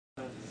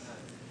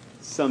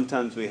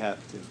Sometimes we have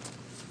to.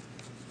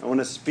 I want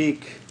to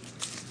speak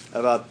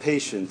about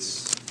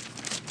patience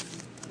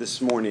this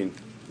morning,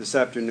 this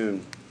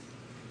afternoon.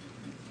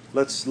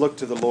 Let's look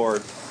to the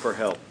Lord for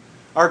help.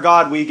 Our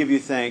God, we give you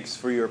thanks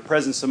for your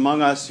presence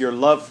among us, your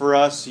love for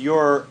us,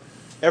 your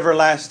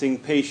everlasting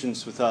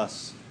patience with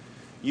us.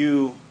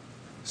 You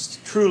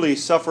truly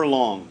suffer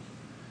long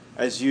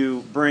as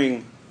you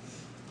bring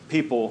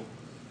people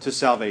to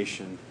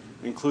salvation,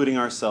 including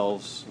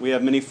ourselves. We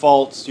have many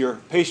faults. You're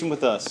patient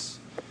with us.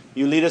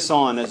 You lead us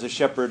on as a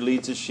shepherd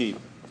leads his sheep.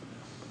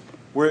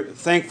 We're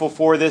thankful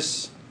for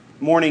this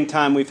morning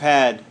time we've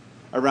had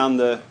around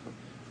the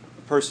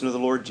person of the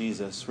Lord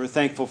Jesus. We're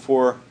thankful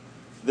for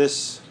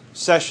this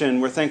session.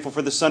 We're thankful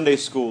for the Sunday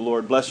school,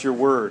 Lord. Bless your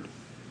word.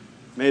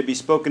 May it be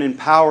spoken in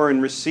power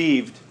and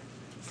received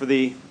for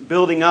the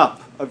building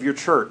up of your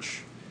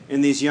church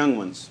in these young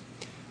ones.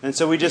 And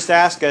so we just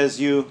ask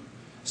as you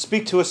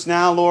speak to us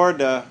now,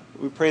 Lord,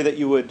 we pray that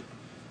you would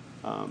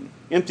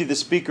empty the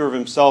speaker of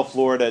himself,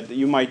 Lord, that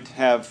you might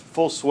have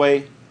full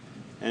sway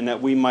and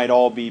that we might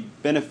all be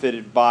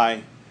benefited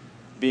by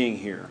being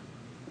here.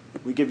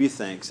 We give you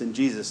thanks. In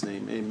Jesus'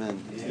 name,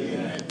 amen.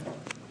 Amen.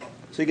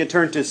 So you can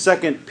turn to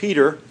 2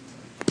 Peter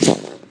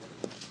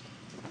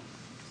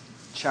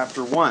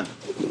chapter 1.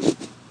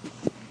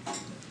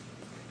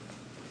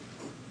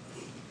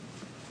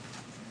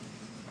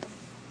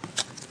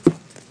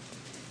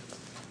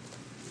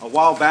 A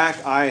while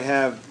back,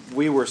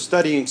 we were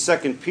studying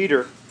 2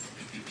 Peter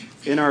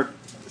in our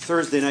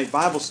Thursday night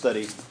Bible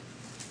study,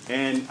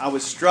 and I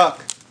was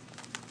struck,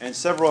 and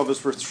several of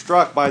us were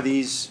struck by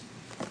this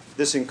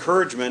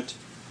encouragement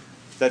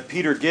that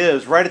Peter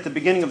gives right at the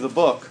beginning of the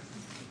book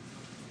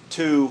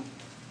to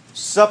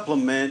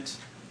supplement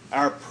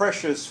our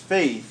precious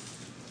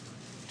faith,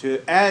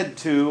 to add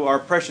to our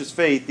precious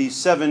faith these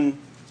 7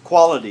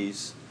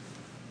 qualities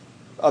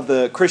of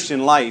the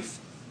Christian life,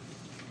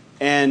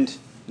 and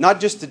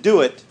not just to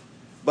do it,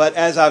 but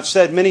as I've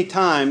said many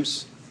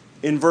times,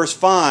 in verse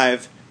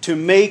 5, to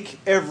make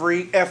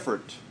every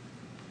effort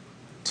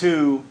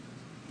to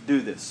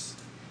do this.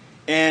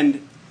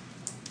 And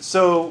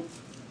so,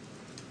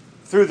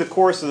 through the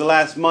course of the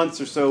last months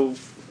or so,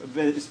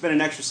 it's been an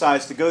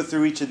exercise to go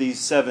through each of these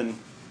 7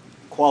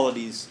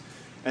 qualities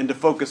and to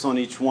focus on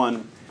each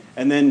one,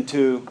 and then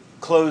to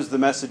close the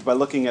message by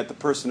looking at the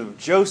person of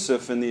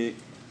Joseph in the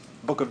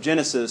book of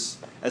Genesis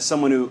as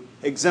someone who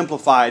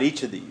exemplified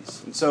each of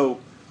these. And so,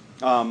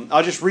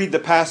 I'll just read the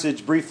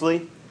passage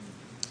briefly.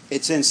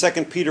 It's in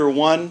 2 Peter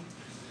 1,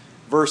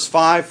 verse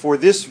 5. For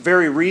this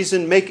very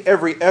reason, make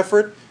every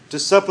effort to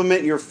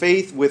supplement your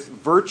faith with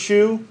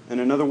virtue, and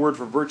another word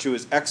for virtue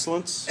is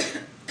excellence,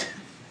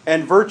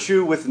 and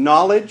virtue with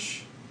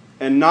knowledge,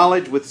 and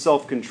knowledge with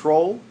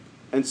self-control,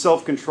 and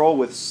self-control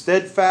with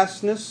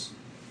steadfastness,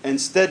 and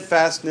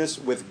steadfastness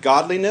with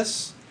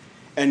godliness,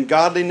 and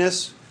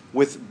godliness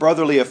with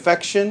brotherly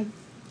affection,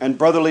 and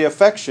brotherly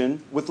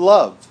affection with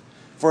love.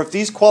 For if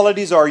these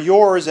qualities are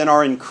yours and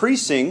are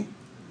increasing,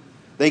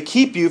 they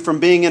keep you from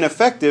being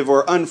ineffective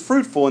or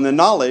unfruitful in the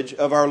knowledge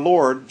of our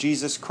Lord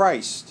Jesus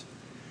Christ.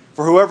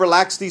 For whoever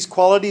lacks these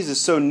qualities is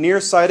so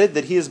nearsighted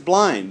that he is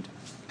blind,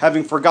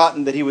 having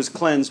forgotten that he was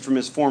cleansed from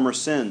his former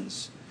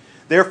sins.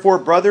 Therefore,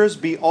 brothers,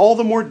 be all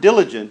the more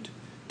diligent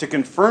to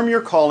confirm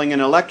your calling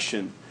and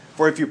election.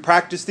 For if you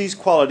practice these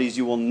qualities,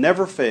 you will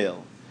never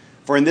fail.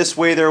 For in this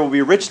way there will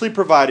be richly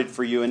provided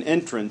for you an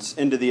entrance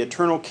into the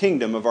eternal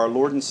kingdom of our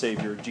Lord and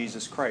Savior,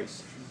 Jesus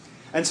Christ.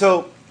 And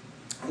so,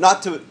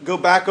 not to go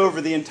back over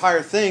the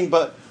entire thing,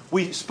 but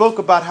we spoke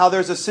about how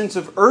there's a sense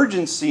of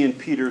urgency in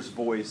Peter's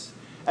voice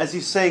as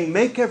he's saying,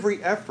 make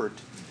every effort,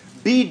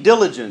 be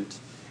diligent.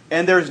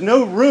 And there's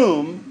no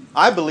room,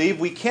 I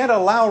believe, we can't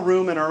allow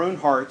room in our own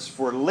hearts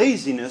for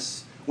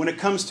laziness when it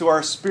comes to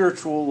our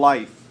spiritual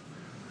life.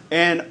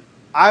 And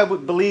I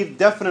would believe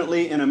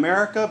definitely in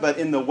America, but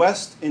in the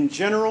West in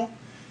general,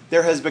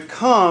 there has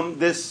become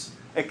this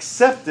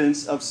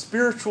acceptance of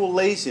spiritual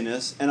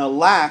laziness and a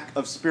lack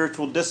of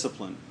spiritual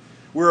discipline.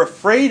 We're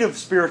afraid of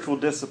spiritual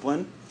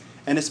discipline,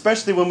 and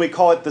especially when we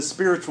call it the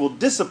spiritual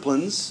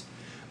disciplines,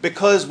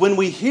 because when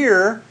we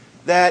hear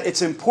that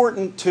it's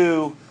important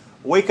to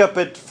wake up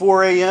at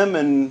 4 a.m.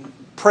 and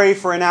pray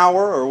for an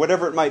hour or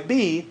whatever it might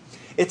be,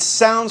 it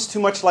sounds too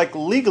much like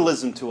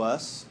legalism to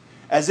us,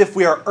 as if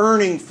we are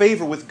earning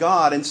favor with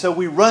God, and so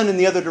we run in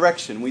the other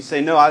direction. We say,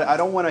 no, I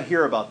don't want to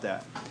hear about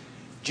that.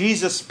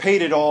 Jesus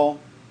paid it all,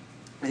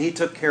 and He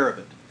took care of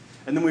it.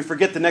 And then we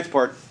forget the next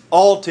part,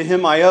 all to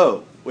Him I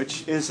owe,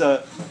 which is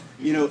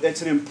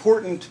it's an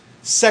important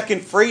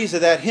second phrase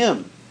of that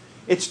hymn.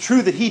 It's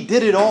true that He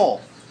did it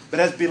all, but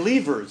as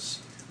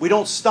believers, we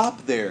don't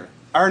stop there.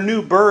 Our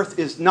new birth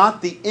is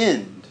not the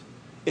end.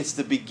 It's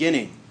the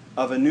beginning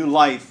of a new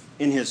life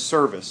in His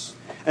service.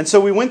 And so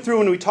we went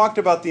through and we talked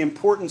about the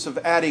importance of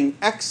adding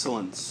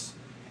excellence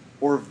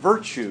or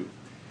virtue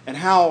and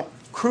how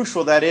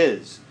crucial that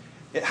is.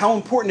 How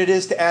important it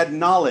is to add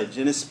knowledge,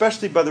 and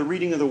especially by the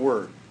reading of the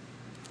Word.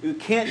 You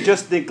can't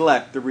just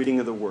neglect the reading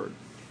of the Word.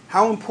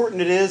 How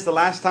important it is, the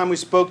last time we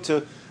spoke,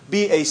 to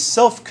be a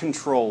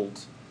self-controlled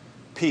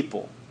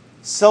people.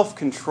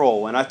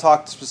 self-control, and I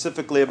talked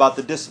specifically about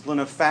the discipline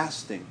of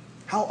fasting,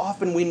 how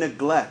often we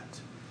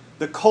neglect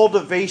the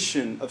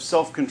cultivation of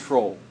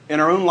self-control in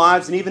our own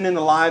lives and even in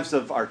the lives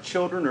of our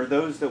children or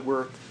those that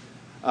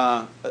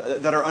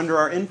that are under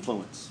our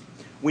influence.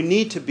 We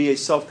need to be a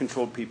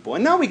self-controlled people.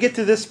 And now we get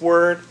to this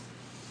word,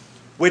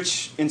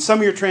 which in some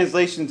of your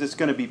translations it's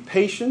going to be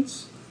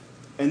patience,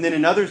 and then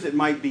in others it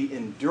might be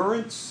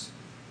endurance,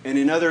 and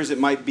in others it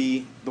might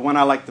be, the one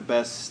I like the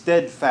best,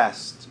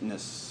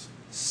 steadfastness.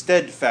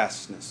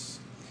 Steadfastness.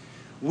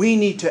 We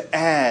need to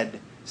add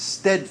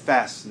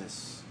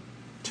steadfastness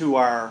to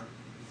our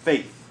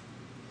faith.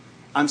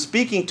 I'm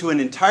speaking to an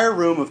entire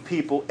room of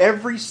people.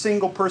 Every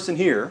single person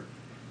here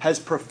has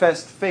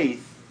professed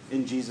faith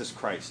in Jesus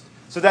Christ.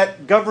 So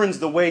that governs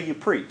the way you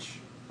preach,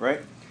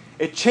 right?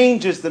 It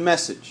changes the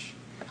message.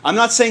 I'm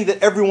not saying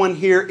that everyone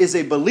here is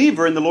a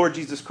believer in the Lord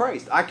Jesus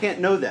Christ. I can't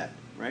know that,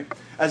 right?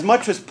 As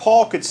much as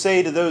Paul could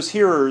say to those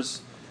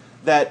hearers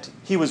that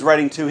he was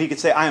writing to, he could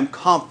say, I am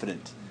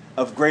confident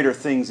of greater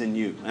things in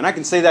you. And I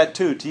can say that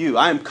too to you.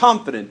 I am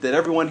confident that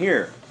everyone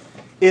here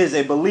is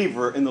a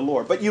believer in the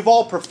Lord. But you've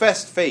all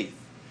professed faith.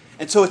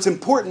 And so it's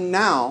important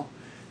now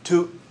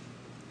to,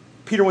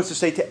 Peter wants to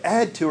say, to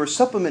add to or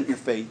supplement your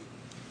faith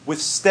with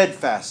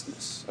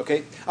steadfastness.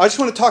 Okay? I just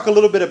want to talk a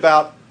little bit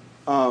about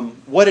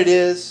what it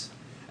is,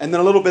 and then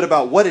a little bit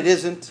about what it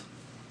isn't.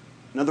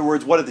 In other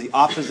words, what is the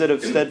opposite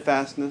of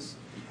steadfastness?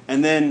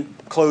 And then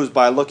close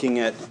by looking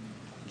at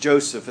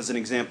Joseph as an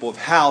example of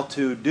how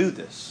to do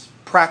this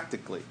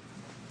practically.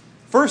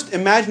 First,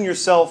 imagine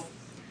yourself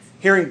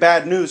hearing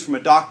bad news from a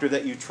doctor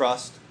that you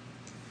trust,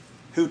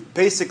 who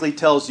basically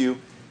tells you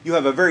you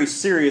have a very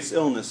serious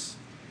illness,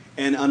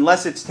 and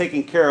unless it's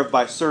taken care of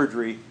by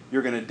surgery,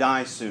 you're going to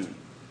die soon.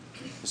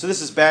 So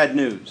this is bad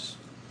news.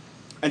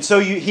 And so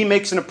he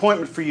makes an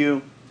appointment for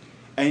you,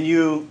 and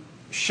you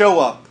show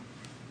up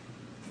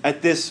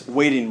at this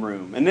waiting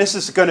room. And this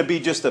is going to be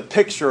just a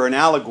picture, an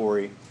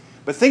allegory.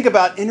 But think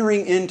about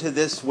entering into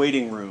this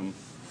waiting room,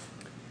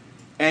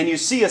 and you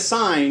see a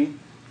sign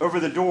over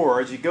the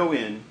door as you go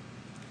in.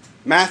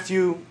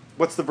 Matthew,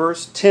 what's the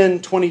verse?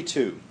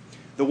 10:22.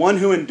 The one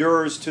who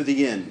endures to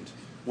the end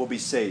will be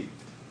saved.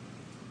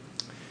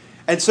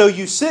 And so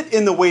you sit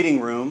in the waiting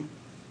room,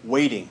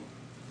 waiting.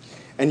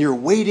 And you're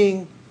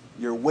waiting.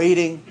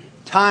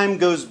 Time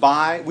goes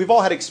by. We've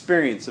all had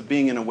experience of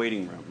being in a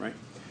waiting room, right?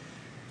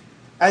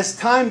 As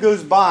time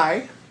goes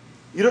by,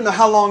 you don't know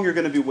how long you're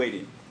going to be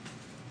waiting.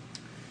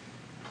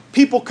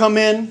 People come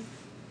in,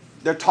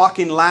 they're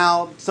talking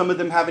loud. Some of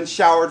them haven't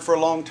showered for a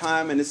long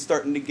time, and it's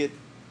starting to get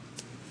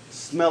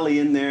smelly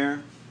in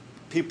there.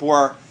 People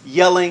are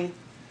yelling.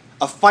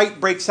 A fight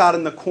breaks out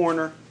in the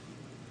corner.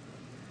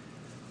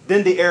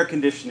 Then the air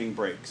conditioning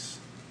breaks,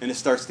 and it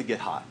starts to get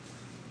hot.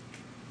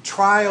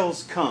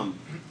 Trials come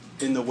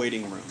in the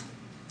waiting room.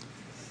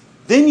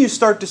 Then you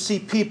start to see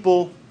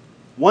people,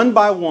 one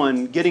by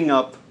one, getting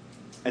up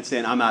and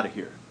saying, I'm out of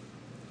here.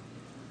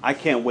 I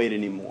can't wait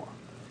anymore.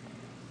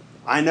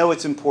 I know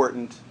it's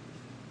important,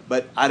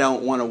 but I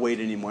don't want to wait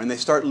anymore. And they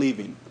start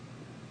leaving.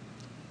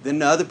 Then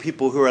the other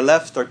people who are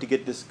left start to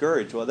get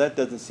discouraged. Well, that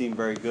doesn't seem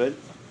very good.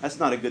 That's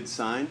not a good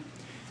sign.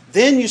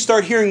 Then you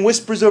start hearing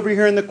whispers over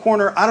here in the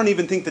corner. I don't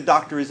even think the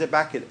doctor is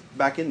back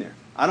in there.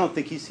 I don't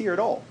think he's here at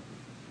all.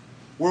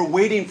 We're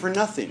waiting for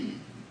nothing.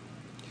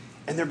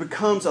 And there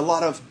becomes a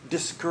lot of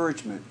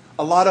discouragement,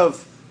 a lot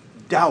of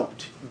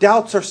doubt.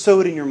 Doubts are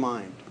sowed in your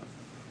mind.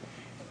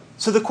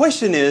 So the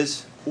question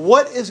is,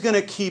 what is going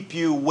to keep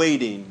you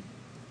waiting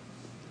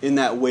in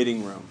that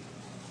waiting room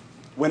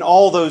when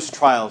all those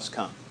trials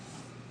come?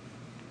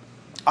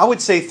 I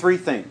would say three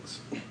things.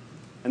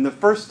 And the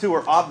first two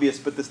are obvious,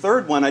 but the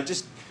third one,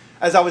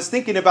 as I was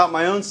thinking about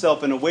my own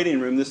self in a waiting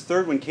room, this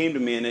third one came to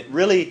me, and it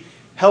really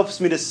helps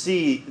me to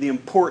see the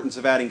importance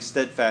of adding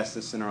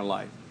steadfastness in our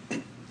life.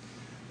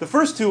 The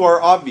first two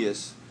are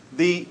obvious.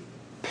 The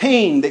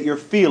pain that you're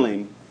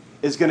feeling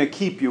is going to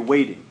keep you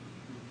waiting.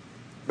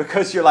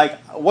 Because you're like,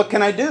 what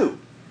can I do?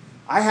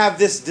 I have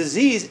this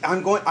disease.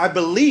 I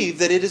believe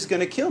that it is going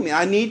to kill me.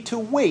 I need to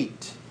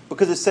wait.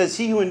 Because it says,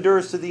 he who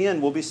endures to the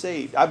end will be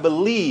saved. I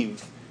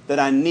believe that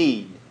I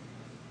need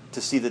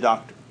to see the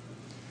doctor.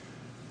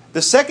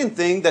 The second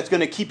thing that's going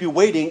to keep you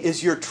waiting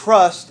is your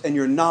trust and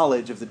your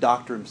knowledge of the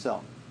doctor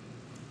himself.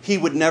 He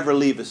would never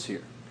leave us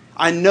here.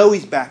 I know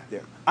he's back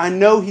there. I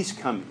know he's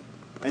coming.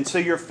 And so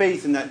your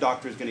faith in that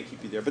doctor is going to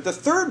keep you there. But the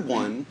third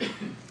one,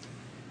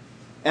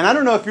 and I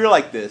don't know if you're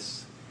like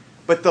this,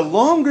 but the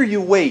longer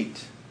you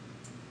wait,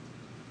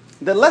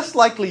 the less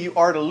likely you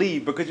are to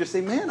leave, because you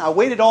say, man, I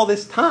waited all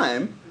this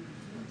time.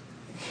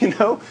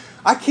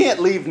 I can't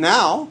leave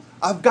now.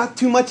 I've got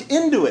too much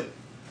into it.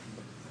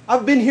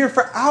 I've been here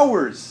for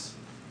hours.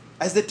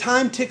 As the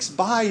time ticks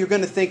by, you're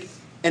going to think,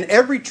 and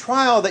every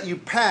trial that you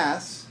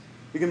pass,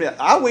 you're going to be like,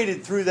 I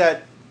waited through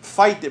that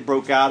fight that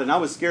broke out and I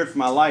was scared for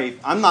my life.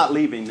 I'm not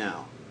leaving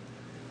now.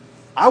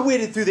 I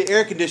waited through the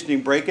air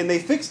conditioning break and they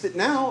fixed it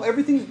now.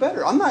 Everything's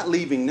better. I'm not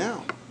leaving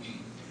now.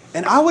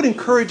 And I would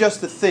encourage us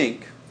to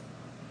think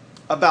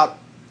about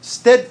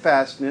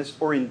steadfastness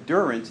or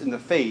endurance in the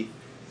faith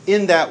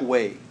in that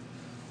way.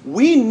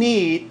 We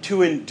need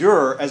to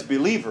endure as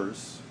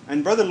believers,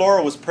 and Brother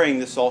Laurel was praying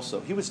this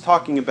also. He was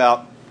talking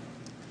about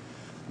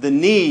the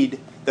need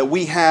that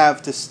we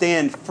have to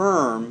stand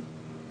firm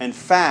and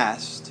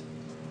fast.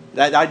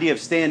 That idea of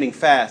standing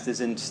fast is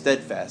in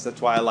steadfast.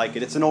 That's why I like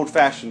it. It's an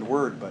old-fashioned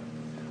word, but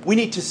we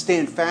need to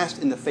stand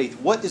fast in the faith.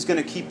 What is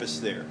going to keep us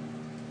there?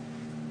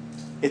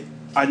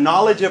 A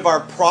knowledge of our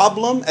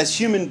problem as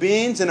human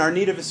beings and our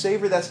need of a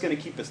Savior, that's going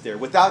to keep us there.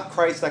 Without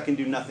Christ, I can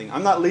do nothing.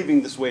 I'm not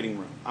leaving this waiting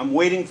room. I'm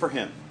waiting for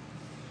Him.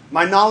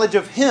 My knowledge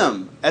of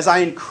Him, as I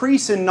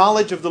increase in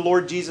knowledge of the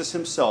Lord Jesus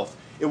Himself,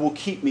 it will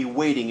keep me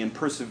waiting and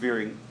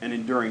persevering and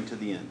enduring to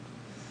the end.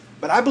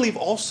 But I believe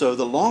also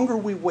the longer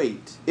we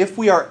wait, if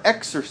we are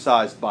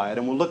exercised by it,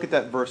 and we'll look at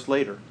that verse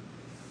later,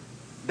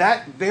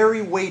 that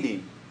very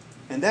waiting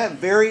and that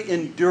very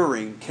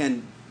enduring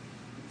can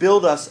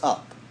build us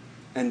up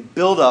and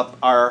build up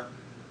our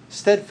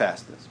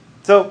steadfastness.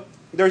 So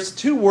there's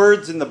two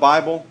words in the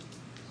Bible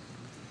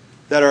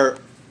that are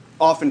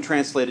often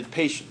translated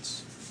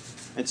patience.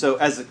 And so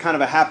as a kind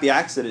of a happy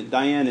accident,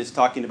 Diane is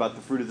talking about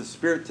the fruit of the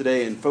Spirit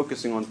today and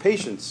focusing on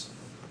patience.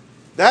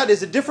 That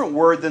is a different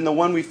word than the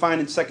one we find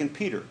in 2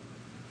 Peter.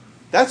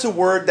 That's a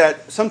word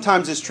that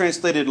sometimes is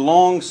translated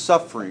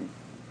long-suffering.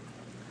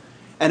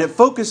 And it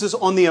focuses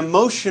on the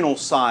emotional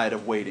side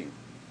of waiting.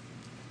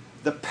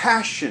 The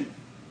passion,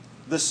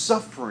 the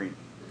suffering,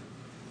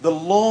 the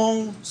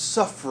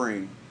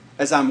long-suffering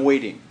as I'm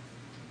waiting.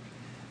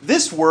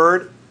 This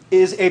word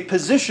is a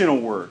positional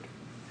word.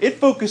 It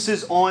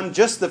focuses on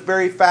just the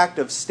very fact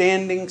of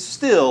standing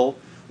still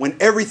when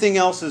everything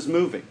else is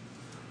moving.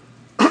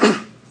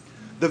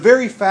 The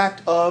very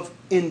fact of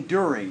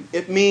enduring.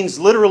 It means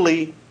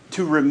literally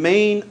to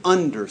remain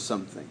under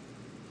something.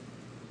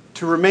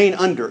 To remain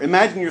under.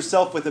 Imagine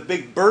yourself with a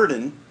big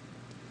burden.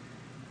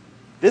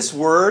 This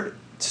word,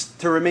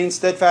 to remain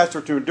steadfast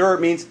or to endure, it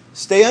means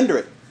stay under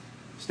it.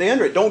 Stay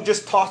under it. Don't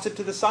just toss it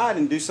to the side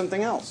and do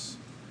something else.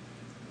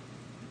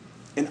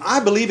 And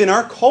I believe in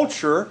our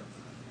culture,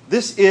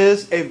 this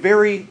is a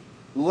very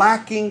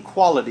lacking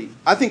quality.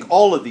 I think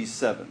all of these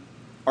 7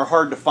 are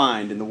hard to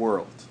find in the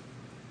world.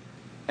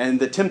 And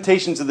the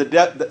temptations of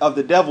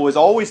the devil is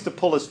always to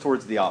pull us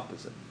towards the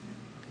opposite.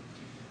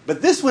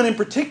 But this one in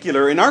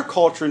particular, in our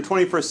culture in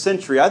 21st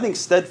century, I think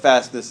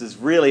steadfastness is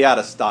really out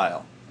of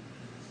style.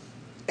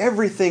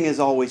 Everything is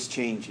always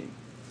changing.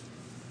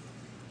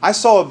 I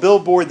saw a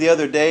billboard the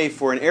other day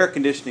for an air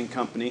conditioning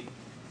company,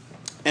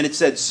 and it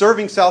said,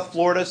 serving South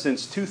Florida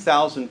since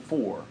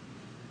 2004.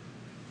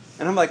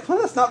 And I'm like, well,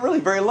 that's not really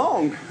very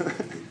long.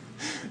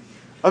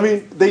 I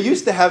mean, they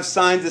used to have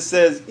signs that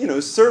says,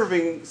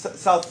 serving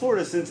South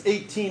Florida since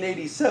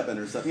 1887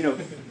 or something.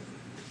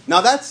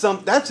 Now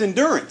that's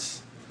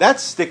endurance.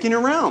 That's sticking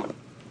around.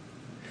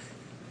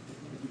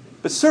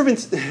 But serving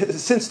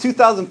since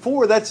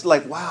 2004, that's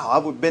like, wow,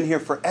 I've been here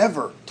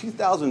forever.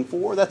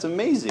 2004, that's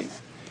amazing.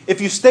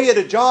 If you stay at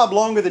a job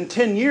longer than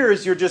 10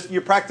 years,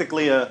 you're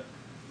practically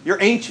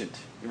you're ancient,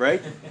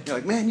 right? You're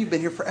like, man, you've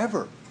been here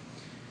forever.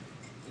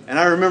 And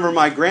I remember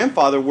my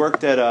grandfather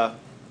worked at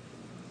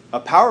a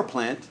power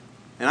plant,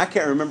 and I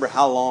can't remember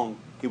how long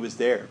he was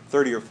there,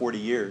 30 or 40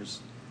 years.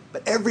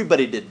 But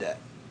everybody did that.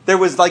 There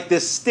was like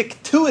this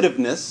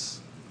stick-to-itiveness,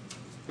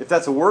 if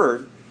that's a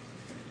word,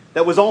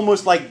 that was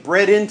almost like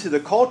bred into the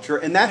culture,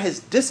 and that has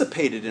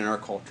dissipated in our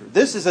culture.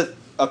 This is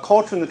a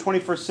culture in the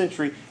 21st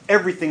century,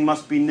 everything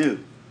must be new.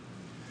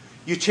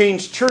 You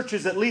change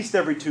churches at least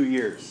every 2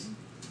 years.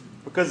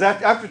 Because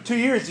after 2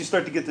 years, you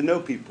start to get to know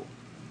people.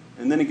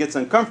 And then it gets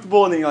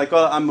uncomfortable, and then you're like,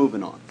 oh, I'm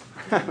moving on.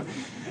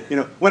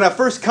 When I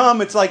first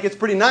come, it's like, it's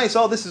pretty nice.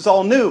 Oh, this is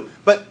all new.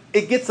 But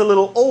it gets a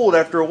little old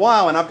after a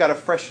while, and I've got to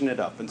freshen it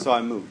up. And so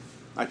I move.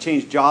 I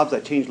change jobs. I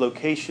change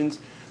locations.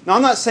 Now,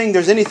 I'm not saying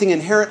there's anything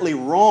inherently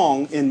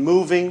wrong in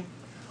moving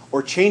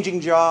or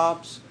changing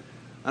jobs.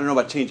 I don't know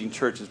about changing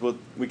churches.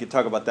 We could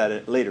talk about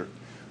that later.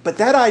 But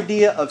that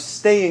idea of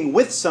staying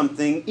with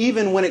something,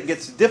 even when it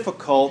gets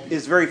difficult,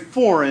 is very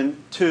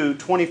foreign to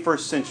 21st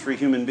century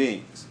human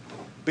beings.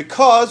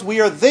 Because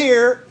we are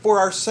there for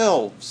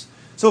ourselves.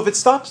 So if it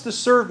stops to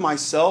serve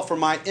myself or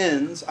my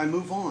ends, I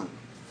move on.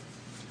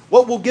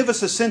 What will give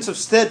us a sense of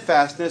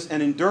steadfastness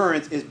and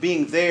endurance is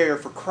being there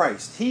for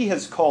Christ. He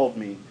has called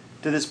me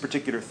to this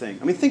particular thing.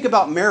 I mean, think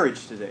about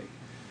marriage today.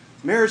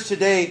 Marriage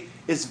today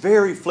is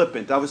very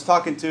flippant. I was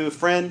talking to a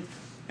friend,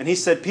 and he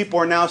said people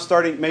are now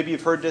starting, maybe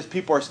you've heard this,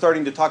 people are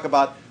starting to talk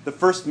about the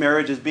first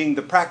marriage as being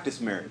the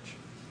practice marriage.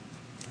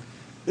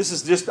 This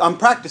is just, I'm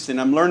practicing,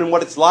 I'm learning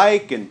what it's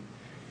like, and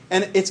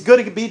it's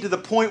good to be to the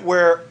point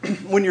where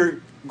when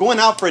you're going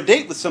out for a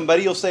date with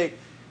somebody, you'll say,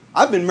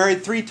 I've been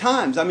married 3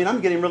 times. I mean,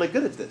 I'm getting really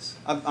good at this.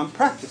 I'm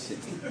practicing.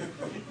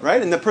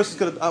 Right? And the person's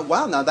going to,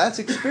 wow, now that's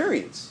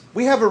experience.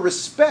 We have a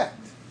respect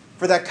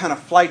for that kind of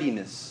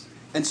flightiness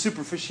and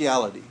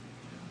superficiality.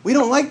 We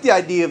don't like the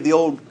idea of the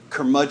old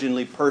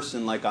curmudgeonly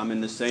person like, I'm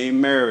in the same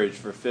marriage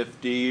for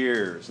 50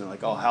 years. And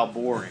like, oh, how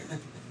boring.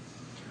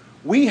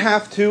 We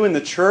have to, in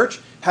the church,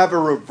 have a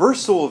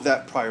reversal of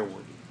that priority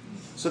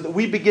so that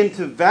we begin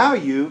to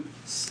value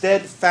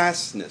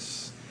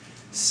steadfastness,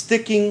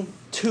 sticking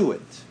to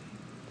it.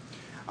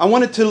 I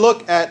wanted to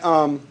look at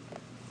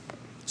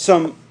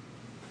some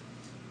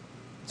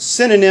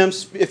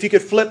synonyms. If you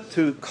could flip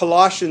to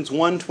Colossians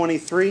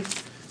 1:23,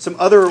 some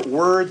other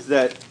words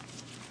that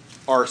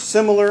are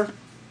similar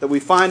that we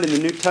find in the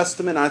New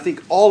Testament. I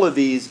think all of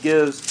these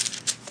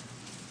gives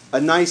a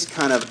nice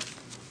kind of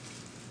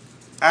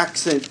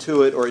accent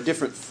to it, or a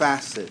different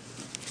facet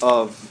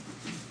of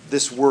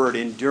this word,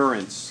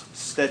 endurance,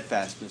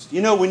 steadfastness.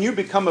 You know, when you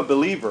become a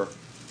believer,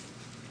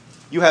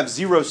 you have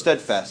zero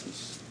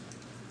steadfastness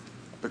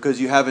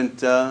because you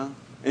haven't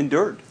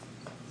endured.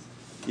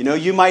 You know,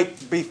 you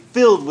might be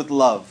filled with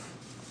love.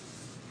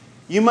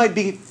 You might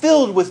be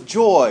filled with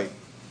joy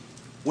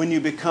when you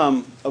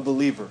become a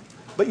believer.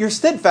 But your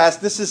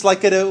steadfastness is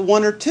like at a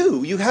 1 or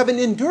 2. You haven't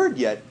endured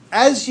yet.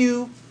 As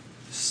you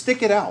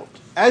stick it out,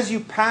 as you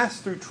pass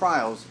through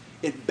trials,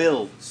 it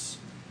builds.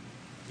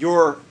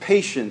 Your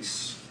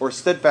patience or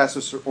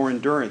steadfastness or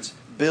endurance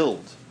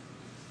build.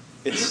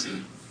 It's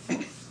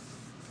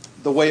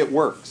the way it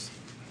works.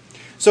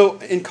 So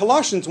in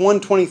Colossians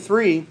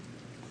 1:23,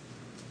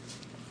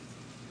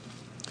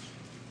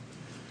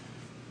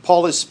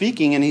 Paul is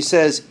speaking and he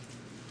says,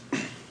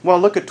 well,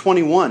 look at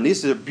 21.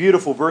 These are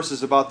beautiful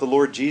verses about the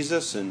Lord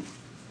Jesus.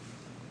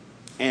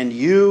 And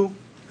you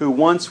who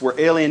once were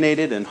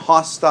alienated and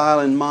hostile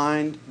in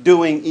mind,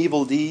 doing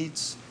evil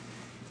deeds,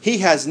 he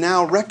has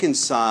now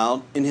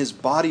reconciled in his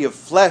body of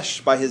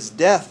flesh by his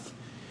death,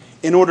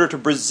 in order to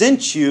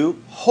present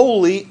you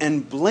holy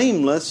and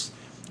blameless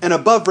and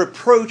above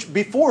reproach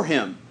before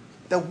him.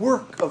 The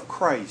work of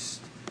Christ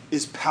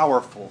is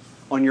powerful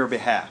on your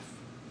behalf.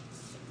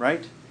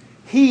 Right?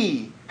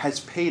 He has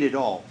paid it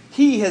all.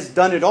 He has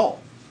done it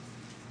all.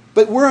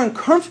 But we're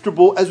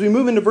uncomfortable as we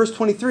move into verse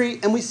 23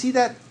 and we see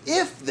that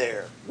if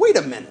there. Wait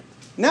a minute.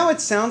 Now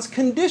it sounds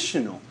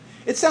conditional.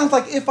 It sounds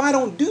like if I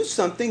don't do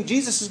something,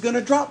 Jesus is going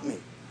to drop me.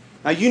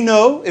 Now you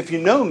know, if you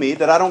know me,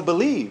 that I don't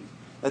believe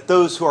that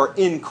those who are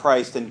in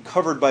Christ and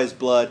covered by his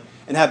blood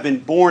and have been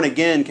born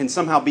again can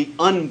somehow be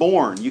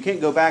unborn. You can't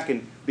go back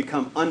and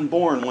become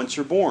unborn once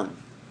you're born.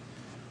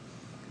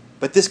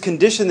 But this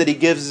condition that he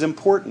gives is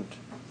important.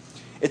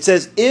 It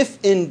says,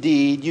 if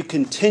indeed you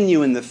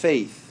continue in the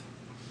faith,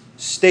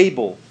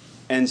 stable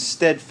and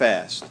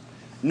steadfast,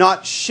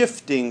 not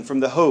shifting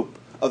from the hope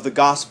of the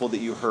gospel that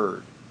you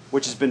heard,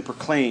 which has been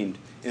proclaimed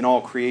in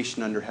all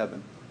creation under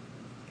heaven.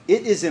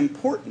 It is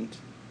important,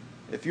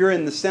 if you're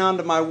in the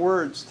sound of my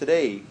words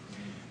today,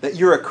 that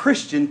you're a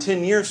Christian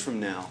 10 years from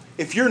now.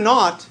 If you're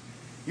not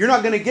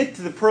going to get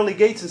to the pearly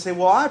gates and say,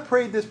 well, I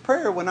prayed this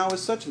prayer when I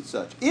was such and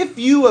such. If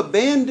you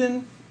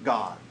abandon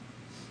God,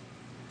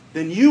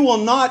 then He will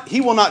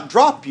not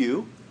drop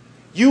you.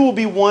 You will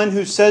be one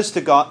who says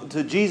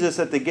to Jesus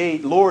at the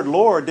gate, Lord,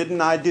 Lord,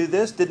 didn't I do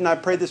this? Didn't I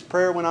pray this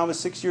prayer when I was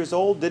 6 years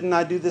old? Didn't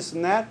I do this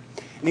and that?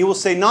 And He will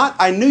say, not,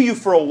 I knew you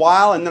for a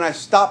while and then I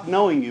stopped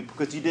knowing you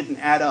because you didn't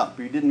add up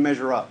or you didn't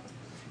measure up.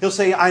 He'll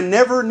say, I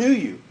never knew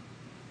you.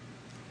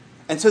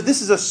 And so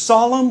this is a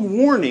solemn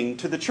warning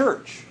to the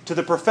church, to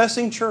the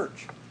professing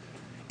church.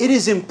 It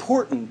is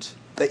important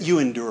that you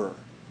endure.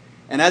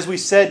 And as we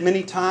said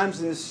many times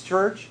in this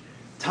church,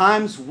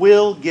 times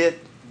will get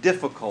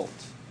difficult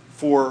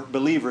for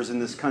believers in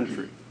this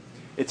country.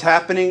 It's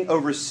happening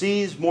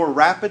overseas more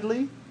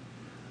rapidly,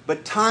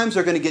 but times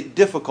are going to get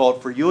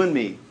difficult for you and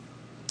me.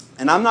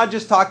 And I'm not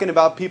just talking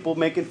about people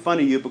making fun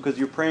of you because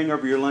you're praying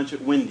over your lunch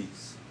at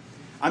Wendy's.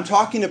 I'm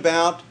talking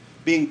about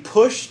being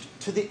pushed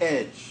to the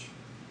edge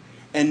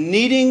and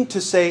needing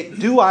to say,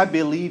 do I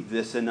believe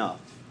this enough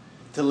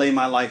to lay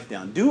my life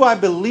down? Do I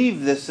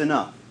believe this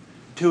enough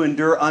to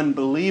endure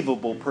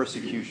unbelievable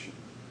persecution?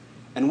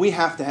 And we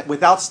have to,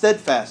 without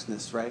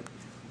steadfastness, right?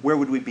 Where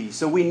would we be?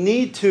 So we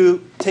need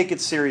to take it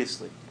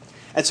seriously.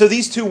 And so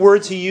these two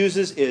words he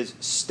uses is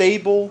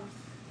stable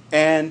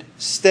and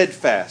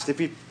steadfast. If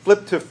you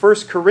flip to 1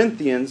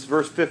 Corinthians,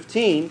 verse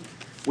 15,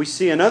 we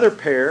see another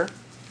pair.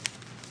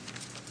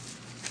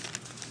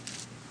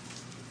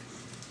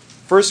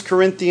 1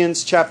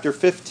 Corinthians chapter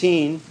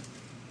 15,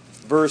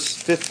 verse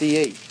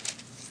 58.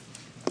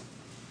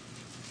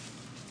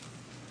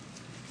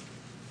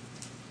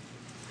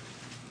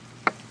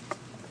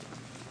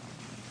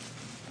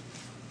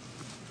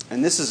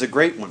 And this is a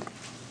great one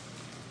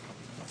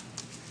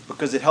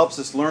because it helps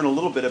us learn a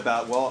little bit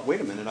about, well,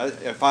 wait a minute,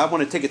 if I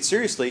want to take it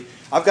seriously,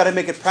 I've got to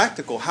make it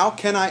practical. How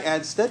can I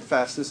add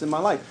steadfastness in my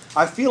life?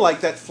 I feel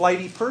like that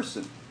flighty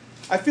person.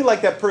 I feel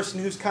like that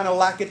person who's kind of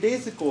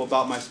lackadaisical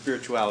about my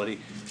spirituality.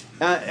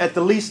 At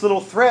the least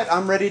little threat,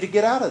 I'm ready to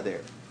get out of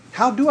there.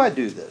 How do I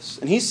do this?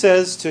 And he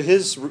says to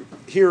his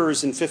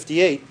hearers in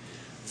 58,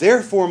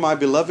 therefore, my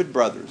beloved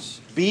brothers,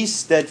 be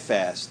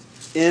steadfast,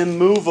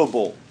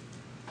 immovable.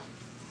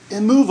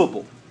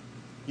 Immovable.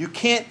 You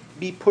can't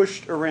be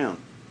pushed around.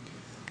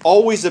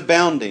 Always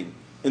abounding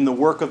in the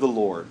work of the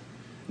Lord,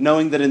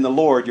 knowing that in the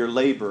Lord your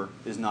labor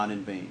is not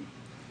in vain.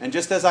 And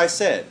just as I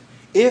said,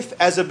 if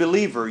as a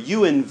believer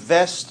you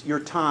invest your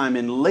time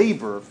in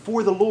labor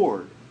for the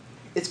Lord,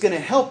 it's going to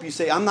help you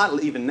say, I'm not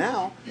leaving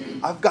now.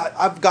 I've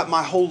got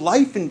my whole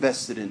life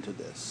invested into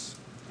this.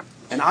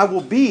 And I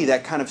will be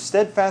that kind of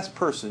steadfast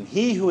person,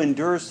 he who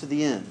endures to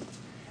the end.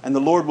 And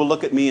the Lord will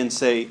look at me and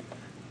say,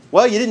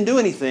 well, you didn't do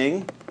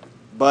anything,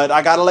 but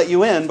I got to let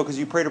you in because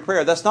you prayed a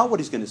prayer. That's not what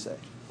he's going to say.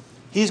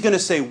 He's going to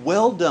say,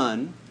 well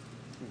done,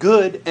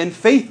 good and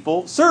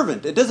faithful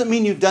servant. It doesn't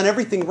mean you've done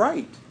everything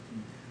right.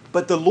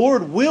 But the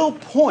Lord will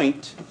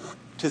point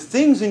to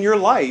things in your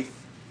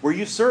life where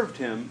you served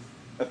him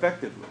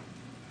effectively.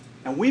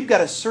 And we've got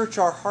to search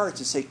our hearts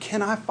and say,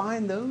 can I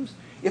find those?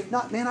 If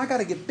not, man, I got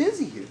to get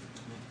busy here.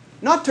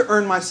 Not to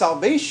earn my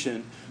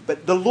salvation,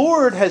 but the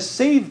Lord has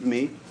saved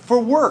me for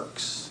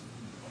works.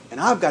 And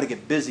I've got to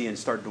get busy and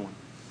start doing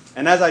it.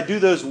 And as I do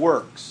those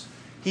works,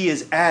 he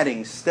is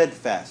adding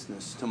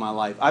steadfastness to my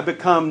life. I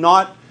become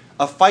not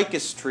a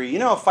ficus tree. You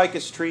know how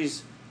ficus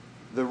trees,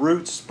 the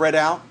roots spread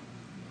out?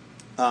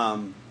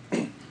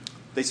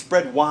 They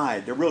spread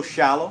wide. They're real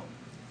shallow.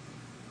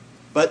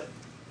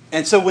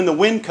 And so when the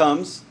wind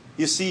comes,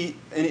 you see,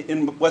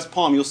 in West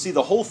Palm, you'll see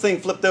the whole thing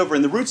flipped over,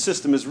 and the root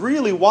system is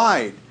really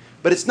wide,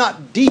 but it's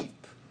not deep.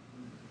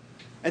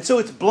 And so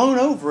it's blown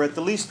over at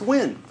the least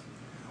wind.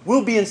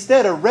 We'll be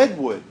instead a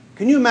redwood.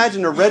 Can you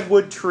imagine a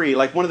redwood tree,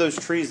 like one of those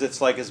trees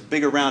that's like as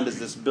big around as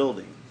this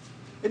building?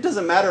 It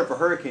doesn't matter if a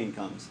hurricane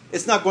comes.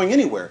 It's not going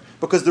anywhere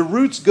because the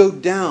roots go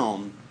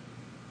down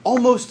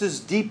almost as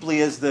deeply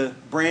as the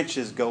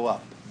branches go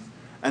up.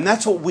 And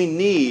that's what we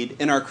need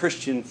in our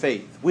Christian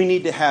faith. We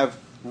need to have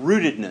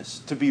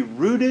rootedness, to be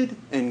rooted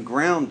and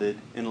grounded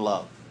in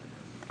love.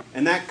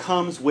 And that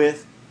comes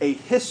with a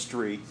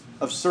history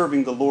of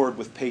serving the Lord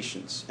with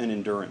patience and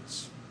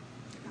endurance.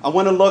 I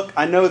want to look,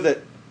 I know that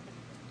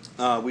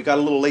we got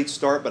a little late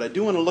start, but I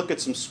do want to look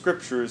at some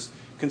scriptures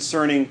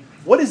concerning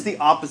what is the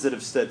opposite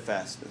of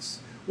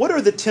steadfastness. What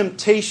are the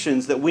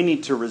temptations that we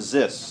need to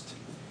resist?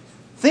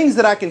 Things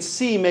that I can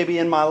see maybe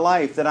in my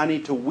life that I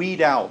need to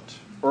weed out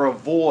or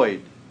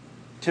avoid.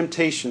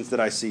 Temptations that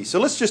I see. So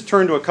let's just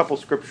turn to a couple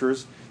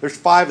scriptures. There's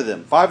 5 of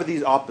them, 5 of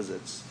these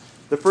opposites.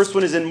 The first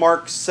one is in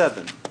Mark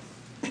 7.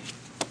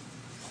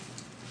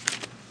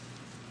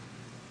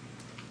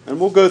 And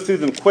we'll go through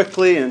them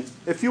quickly, and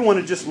if you want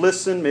to just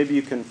listen, maybe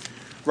you can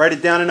write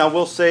it down. And I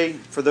will say,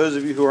 for those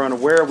of you who are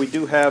unaware, we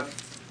do have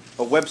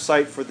a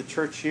website for the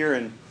church here,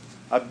 and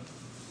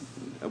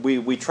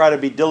we try to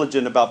be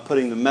diligent about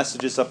putting the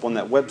messages up on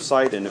that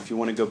website, and if you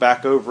want to go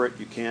back over it,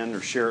 you can, or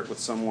share it with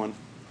someone.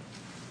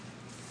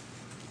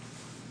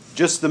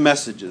 Just the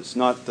messages,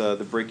 not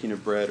the breaking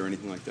of bread or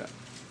anything like that.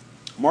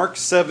 Mark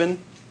 7,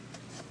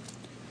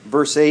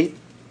 verse 8.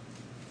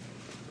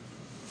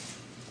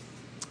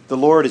 The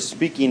Lord is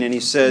speaking and he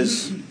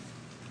says,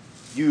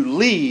 you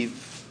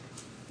leave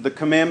the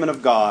commandment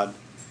of God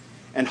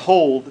and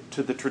hold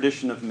to the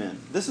tradition of men.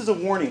 This is a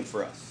warning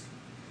for us.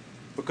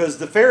 Because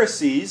the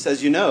Pharisees,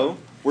 as you know,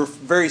 were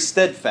very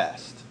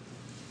steadfast.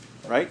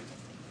 Right?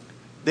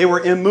 They were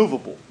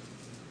immovable.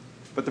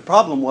 But the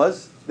problem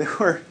was they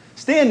were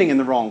standing in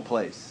the wrong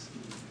place.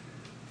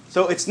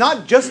 So it's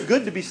not just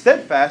good to be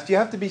steadfast. You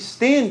have to be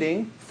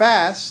standing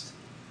fast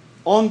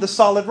on the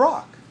solid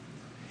rock.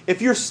 If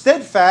you're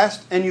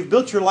steadfast and you've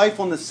built your life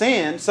on the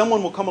sand,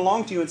 someone will come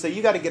along to you and say,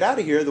 you got to get out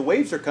of here. The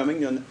waves are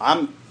coming. And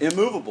I'm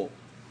immovable.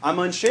 I'm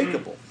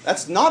unshakable.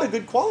 That's not a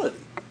good quality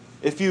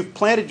if you've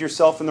planted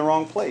yourself in the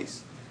wrong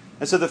place.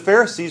 And so the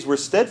Pharisees were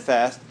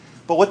steadfast,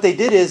 but what they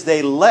did is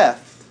they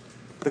left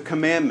the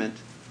commandment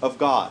of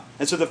God.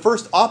 And so the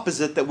first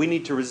opposite that we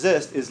need to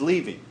resist is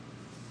leaving.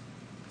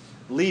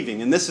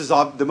 Leaving. And this is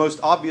the most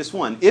obvious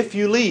one. If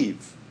you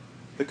leave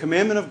the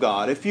commandment of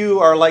God, if you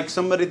are like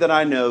somebody that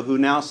I know who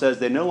now says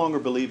they no longer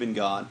believe in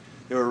God,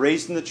 they were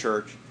raised in the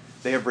church,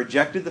 they have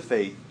rejected the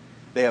faith,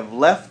 they have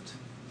left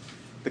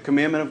the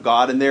commandment of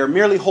God, and they are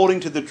merely holding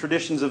to the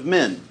traditions of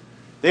men.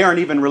 They aren't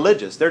even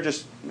religious. They're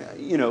just,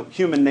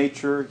 human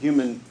nature,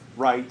 human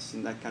rights,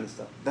 and that kind of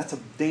stuff. That's a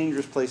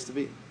dangerous place to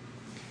be.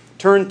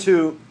 Turn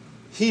to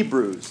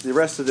Hebrews. The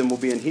rest of them will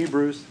be in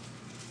Hebrews.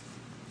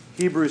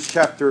 Hebrews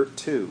chapter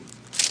 2.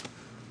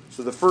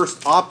 So the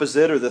first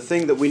opposite, or the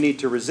thing that we need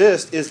to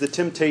resist, is the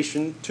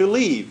temptation to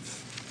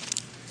leave.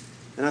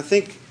 And I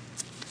think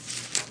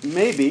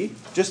maybe,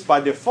 just by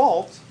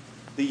default,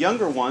 the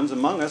younger ones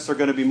among us are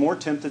going to be more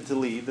tempted to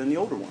leave than the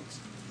older ones.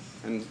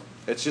 And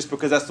it's just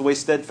because that's the way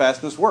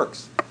steadfastness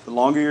works. The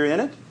longer you're in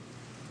it,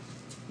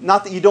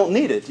 not that you don't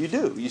need it, you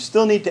do. You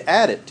still need to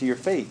add it to your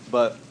faith.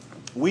 But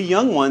we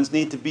young ones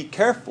need to be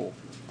careful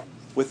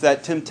with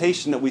that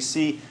temptation that we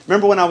see.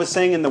 Remember when I was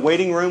saying in the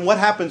waiting room, what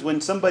happens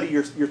when somebody,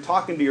 you're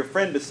talking to your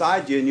friend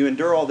beside you and you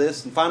endure all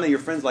this, and finally your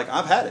friend's like,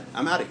 I've had it,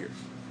 I'm out of here.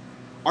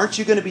 Aren't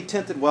you going to be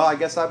tempted? Well, I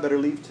guess I better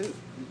leave too.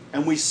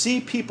 And we see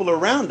people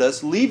around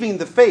us leaving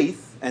the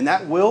faith, and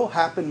that will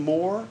happen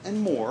more and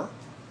more.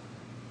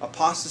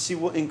 Apostasy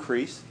will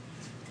increase.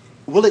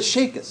 Will it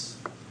shake us?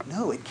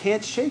 No, it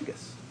can't shake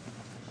us.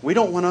 We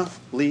don't want to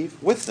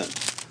leave with them.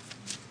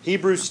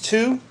 Hebrews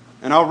 2,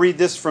 and I'll read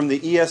this from the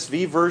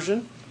ESV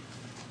version.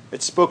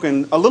 It's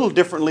spoken a little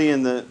differently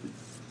in the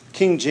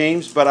King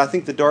James, but I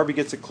think the Darby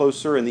gets it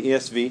closer in the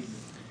ESV.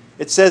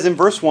 It says in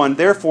verse 1,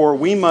 therefore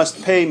we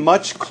must pay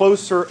much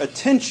closer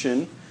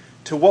attention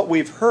to what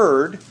we've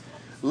heard,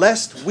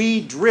 lest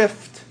we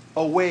drift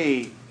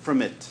away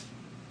from it.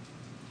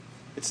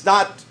 It's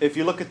not, if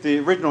you look at the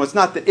original, it's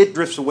not that it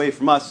drifts away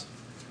from us.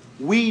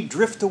 We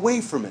drift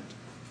away from it.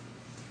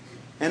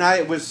 And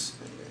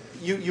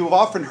you've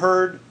often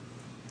heard,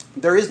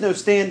 there is no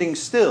standing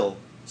still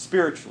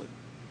spiritually.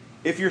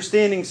 If you're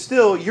standing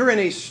still, you're in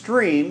a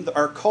stream,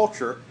 our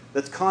culture,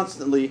 that's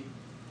constantly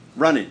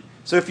running.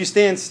 So if you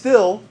stand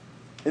still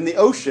in the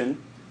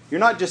ocean, you're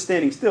not just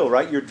standing still,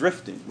 right? You're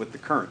drifting with the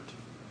current.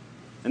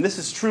 And this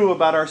is true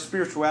about our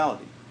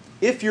spirituality.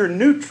 If you're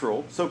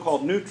neutral,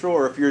 so-called neutral,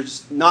 or if you're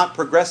not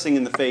progressing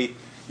in the faith,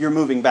 you're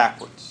moving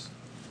backwards.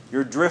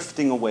 You're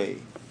drifting away.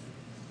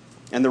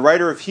 And the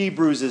writer of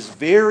Hebrews is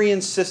very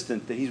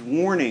insistent that he's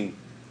warning,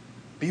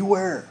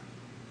 beware,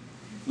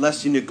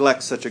 lest you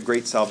neglect such a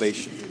great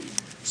salvation.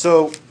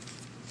 So,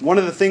 one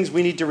of the things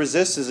we need to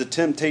resist is a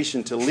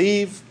temptation to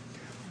leave.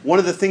 One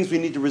of the things we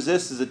need to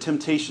resist is a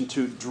temptation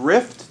to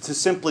drift, to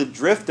simply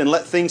drift and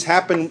let things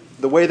happen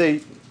the way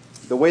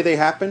they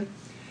happen.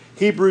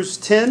 Hebrews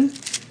 10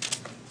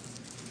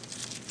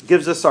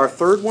 gives us our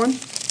third one.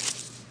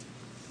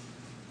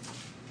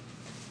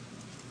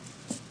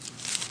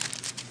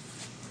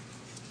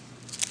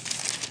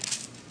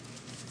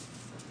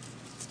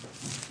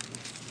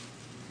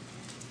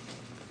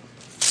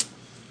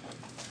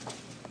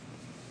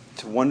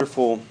 It's a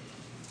wonderful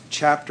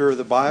chapter of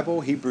the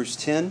Bible, Hebrews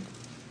 10.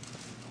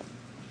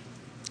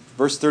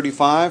 Verse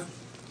 35,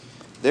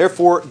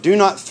 therefore, do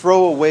not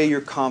throw away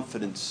your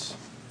confidence,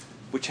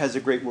 which has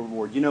a great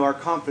reward. You know, our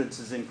confidence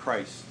is in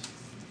Christ.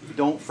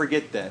 Don't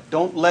forget that.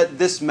 Don't let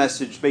this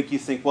message make you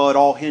think, well, it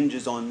all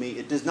hinges on me.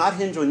 It does not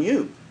hinge on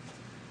you.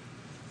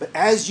 But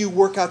as you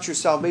work out your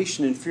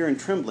salvation in fear and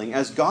trembling,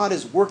 as God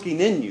is working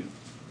in you,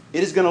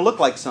 it is going to look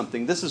like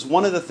something. This is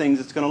one of the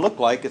things it's going to look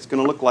like. It's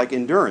going to look like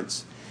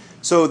endurance.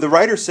 So the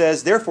writer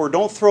says, therefore,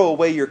 don't throw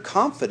away your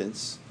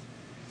confidence,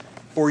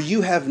 for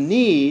you have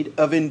need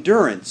of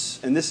endurance.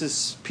 And this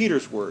is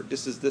Peter's word.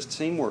 This is the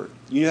same word.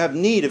 You have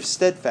need of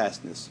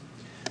steadfastness,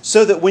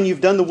 so that when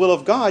you've done the will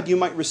of God, you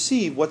might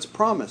receive what's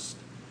promised.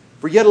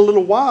 For yet a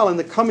little while, and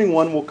the coming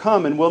one will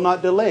come and will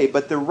not delay.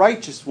 But the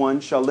righteous one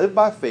shall live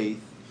by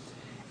faith.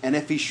 And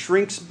if he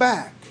shrinks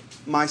back,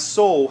 my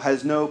soul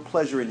has no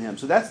pleasure in him.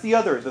 So that's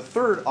the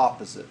third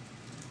opposite.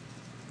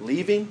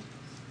 Leaving,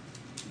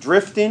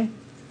 drifting,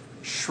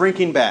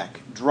 shrinking back,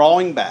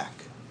 drawing back.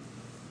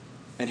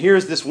 And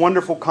here's this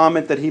wonderful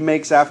comment that he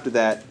makes after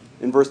that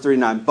in verse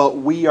 39. But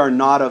we are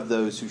not of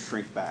those who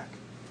shrink back.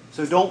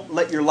 So don't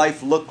let your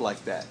life look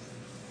like that.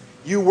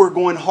 You were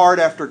going hard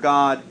after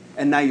God,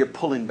 and now you're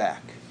pulling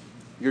back.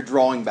 You're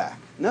drawing back.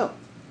 No.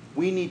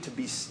 We need to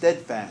be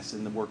steadfast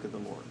in the work of the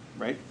Lord,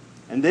 right?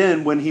 And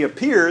then when he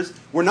appears,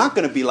 we're not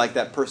going to be like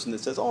that person that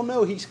says, oh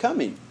no, he's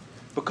coming.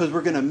 Because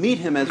we're going to meet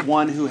him as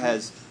one who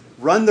has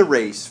run the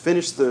race,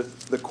 finished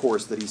the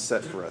course that he's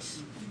set for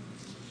us.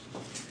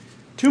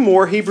 Two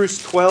more,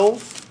 Hebrews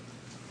 12.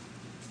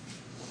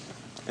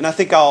 And I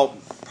think I'll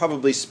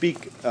probably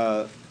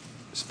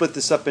split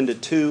this up into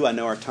two. I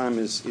know our time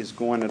is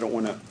going. I don't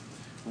want to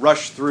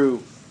rush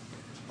through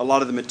a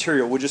lot of the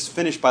material. We'll just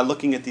finish by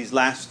looking at these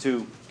last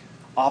two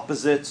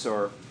opposites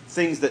or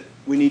things that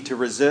we need to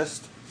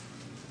resist.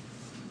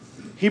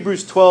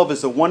 Hebrews 12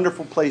 is a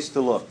wonderful place to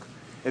look.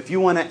 If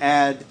you want to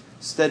add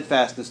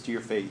steadfastness to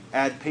your faith,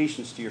 add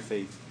patience to your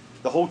faith,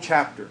 the whole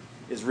chapter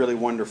is really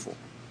wonderful.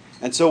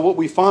 And so what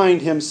we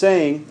find him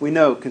saying, we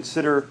know,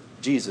 consider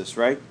Jesus,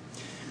 right?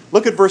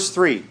 Look at verse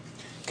 3.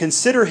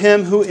 Consider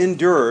him who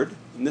endured,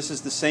 and this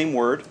is the same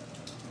word.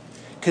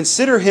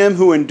 Consider him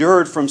who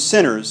endured from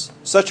sinners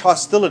such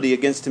hostility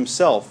against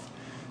himself,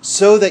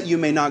 so that you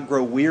may not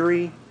grow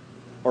weary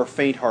or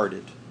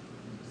faint-hearted.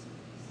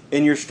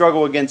 In your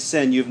struggle against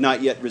sin, you have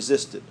not yet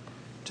resisted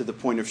to the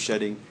point of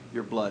shedding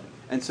your blood.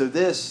 And so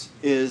this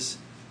is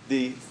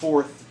the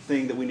fourth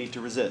thing that we need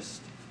to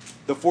resist.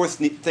 The fourth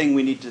thing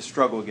we need to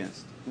struggle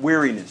against.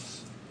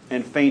 Weariness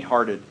and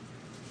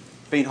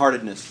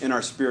faint-heartedness in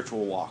our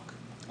spiritual walk.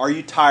 Are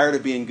you tired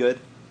of being good?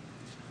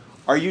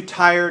 Are you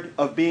tired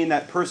of being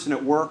that person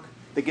at work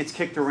that gets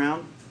kicked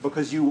around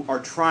because you are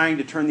trying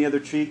to turn the other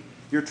cheek?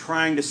 You're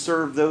trying to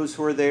serve those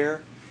who are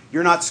there.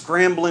 You're not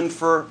scrambling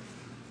for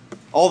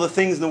all the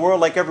things in the world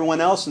like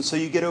everyone else, and so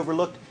you get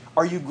overlooked.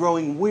 Are you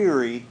growing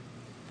weary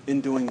in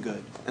doing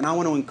good? And I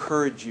want to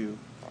encourage you,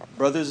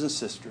 brothers and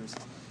sisters,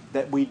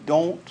 that we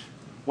don't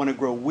want to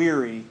grow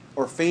weary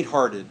or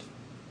faint-hearted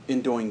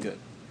in doing good.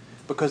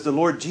 Because the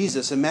Lord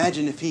Jesus,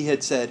 imagine if he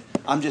had said,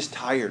 I'm just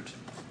tired.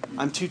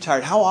 I'm too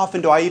tired. How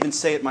often do I even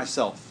say it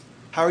myself?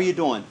 How are you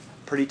doing?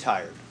 Pretty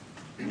tired.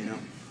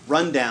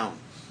 Run down.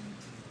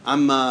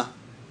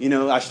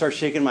 I start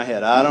shaking my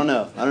head. I don't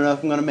know if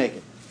I'm going to make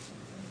it.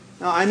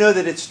 Now, I know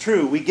that it's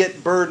true. We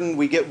get burdened,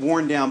 we get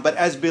worn down. But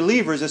as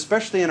believers,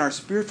 especially in our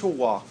spiritual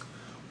walk,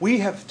 we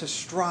have to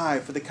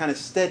strive for the kind of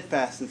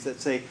steadfastness that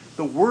say,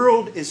 the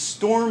world is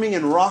storming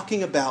and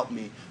rocking about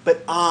me,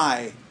 but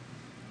I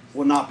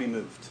will not be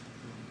moved.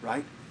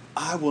 Right?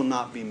 I will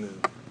not be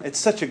moved. It's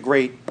such a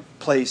great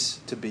place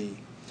to be.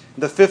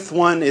 The fifth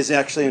one is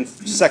actually in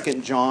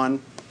 2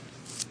 John.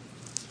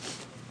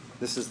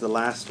 This is the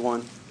last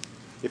one.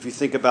 If you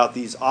think about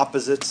these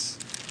opposites,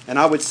 and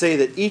I would say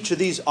that each of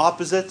these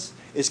opposites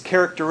is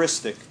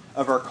characteristic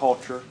of our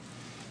culture,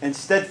 and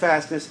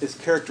steadfastness is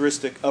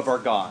characteristic of our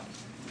God.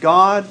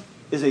 God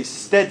is a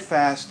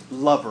steadfast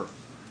lover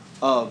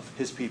of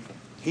His people.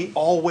 He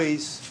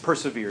always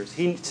perseveres.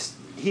 He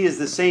is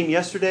the same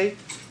yesterday,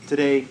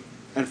 today,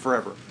 and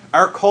forever.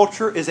 Our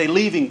culture is a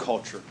leaving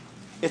culture.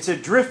 It's a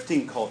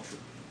drifting culture.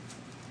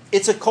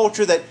 It's a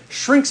culture that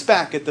shrinks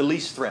back at the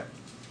least threat.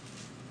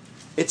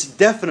 It's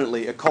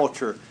definitely a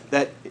culture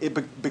that it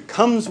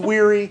becomes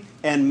weary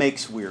and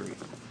makes weary.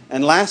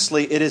 And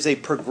lastly, it is a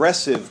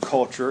progressive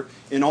culture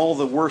in all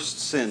the worst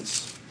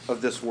sense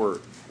of this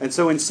word. And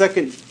so in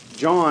 2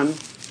 John,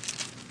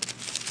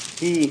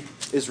 he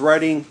is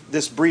writing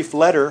this brief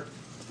letter,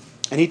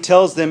 and he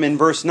tells them in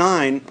verse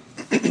 9,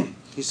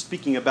 he's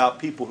speaking about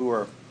people who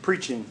are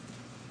preaching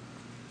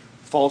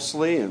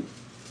falsely. And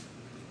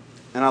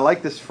I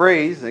like this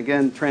phrase.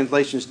 Again,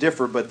 translations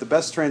differ, but the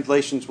best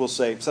translations will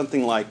say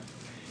something like,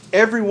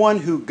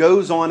 everyone who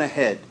goes on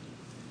ahead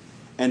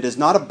and does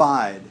not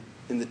abide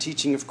in the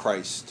teaching of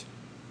Christ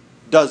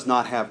does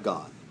not have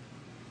God.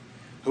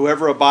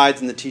 Whoever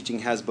abides in the teaching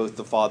has both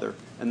the Father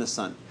and the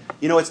Son.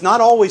 You know, it's not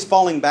always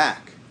falling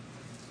back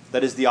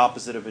that is the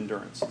opposite of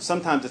endurance.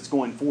 Sometimes it's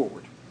going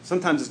forward.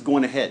 Sometimes it's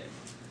going ahead.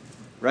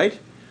 Right?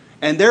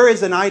 And there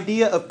is an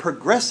idea of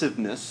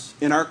progressiveness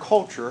in our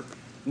culture.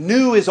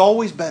 New is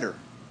always better.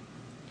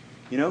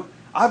 You know,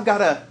 I've got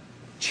to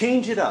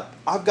change it up.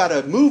 I've got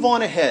to move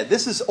on ahead.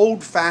 This is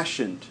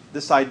old-fashioned,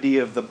 this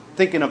idea of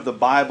thinking of the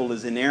Bible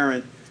as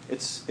inerrant.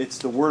 It's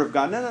the Word of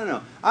God.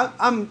 No.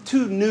 I'm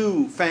too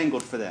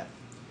new-fangled for that.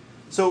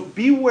 So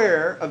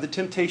beware of the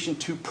temptation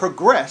to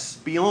progress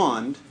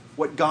beyond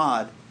what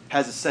God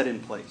has set in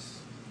place.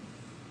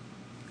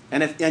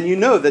 And you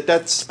know that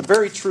that's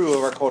very true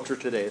of our culture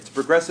today. It's a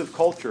progressive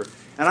culture.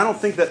 And I don't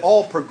think that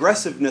all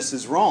progressiveness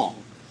is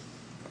wrong.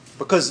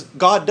 Because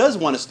God does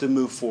want us to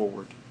move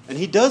forward. And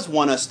He does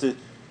want us to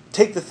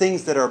take the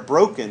things that are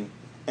broken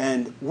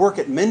and work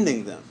at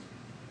mending them.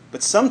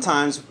 But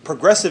sometimes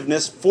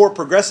progressiveness, for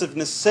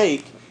progressiveness'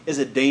 sake, is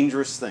a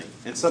dangerous thing.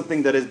 And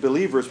something that as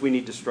believers we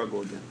need to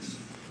struggle against.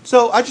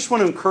 So I just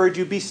want to encourage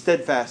you, be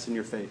steadfast in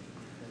your faith.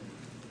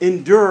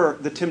 Endure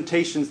the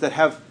temptations that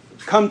have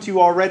come to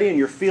you already and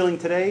you're feeling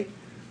today,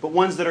 but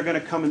ones that are going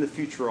to come in the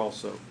future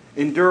also.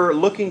 Endure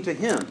looking to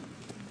Him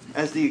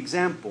as the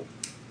example.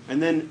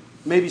 And then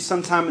maybe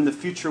sometime in the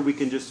future we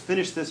can just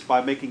finish this by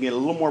making it a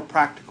little more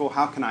practical.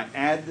 How can I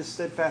add this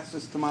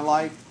steadfastness to my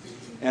life?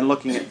 And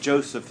looking at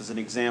Joseph as an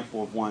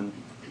example of one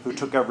who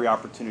took every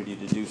opportunity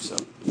to do so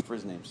for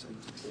his name's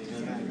sake.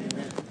 Amen.